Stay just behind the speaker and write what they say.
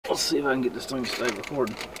Let's see if I can get this thing to stay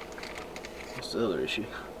recording. That's the other issue.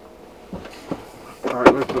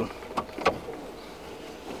 Alright, let's go.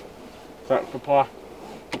 Tractor supply. Is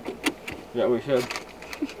that what we said?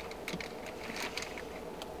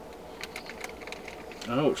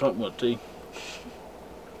 I know it's something with T.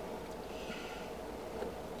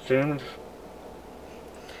 Sandwich.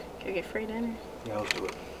 Can we get free dinner? Yeah, let's do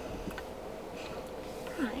it.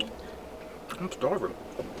 Fine. I'm starving.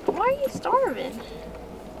 Why are you starving?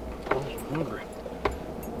 I'm hungry.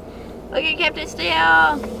 Look, it kept it still.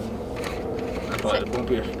 That's like the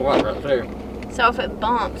bumpiest spot right there. So if it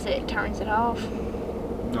bumps, it turns it off?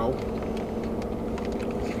 No.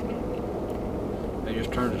 It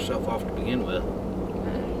just turns itself off to begin with. I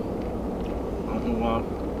don't know why.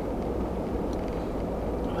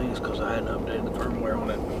 I think it's because I hadn't updated the firmware on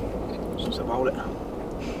it since I bought it.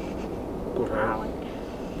 Of course,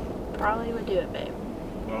 Probably would do it, babe.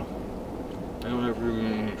 Well, they don't ever give you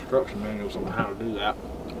any instruction manuals on how to do that.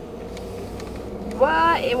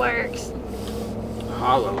 What? It works.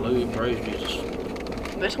 Hallelujah, praise Jesus.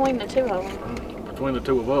 Between the two of them. Between the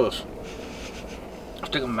two of us.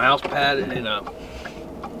 Stick a mouse pad and a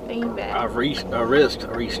Beanbag.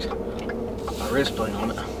 wrist thing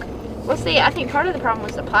on it. Well, see, I think part of the problem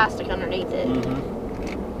was the plastic underneath it.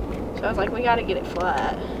 Mm-hmm. So I was like, we gotta get it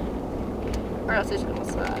flat, or else it's gonna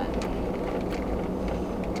slide.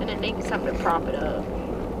 And it needs something to prop it up.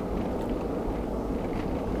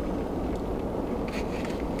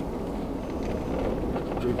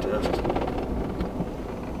 Test.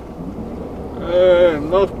 Hey,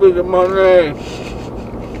 must be the money.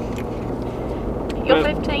 Your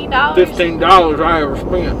 $15? $15 I ever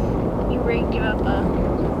spent. You rigged you up a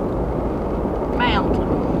mount.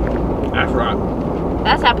 That's right.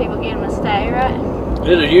 That's how people get them to stay, right?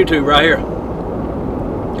 This is YouTube right here.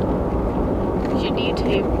 You should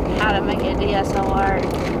YouTube how to make a DSLR.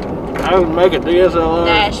 How to make a DSLR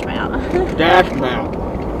Dash mount. Dash mount.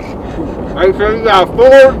 Make sure you got a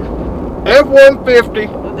Ford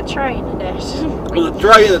F-150 With a tray in the dash. with a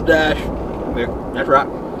tray in the dash. There, that's right.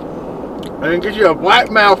 And then get you a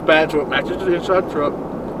black mouse pad so it matches the inside truck.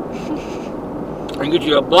 And get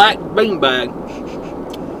you a black beanbag.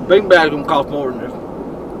 Beanbag's gonna cost more than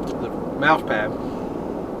the mouse pad.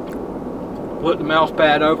 Put the mouse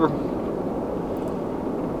pad over.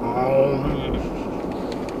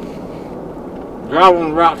 Drive on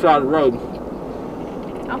the right side of the road.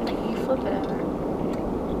 I don't think you can flip it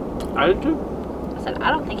over. I did too. I said,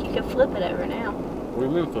 I don't think you can flip it over now. What do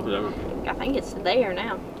you mean flip it over? I think it's there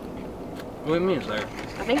now. What do you mean it's there?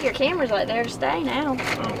 I think your camera's like there to stay now.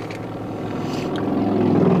 Oh.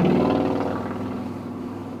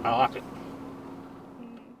 I like it.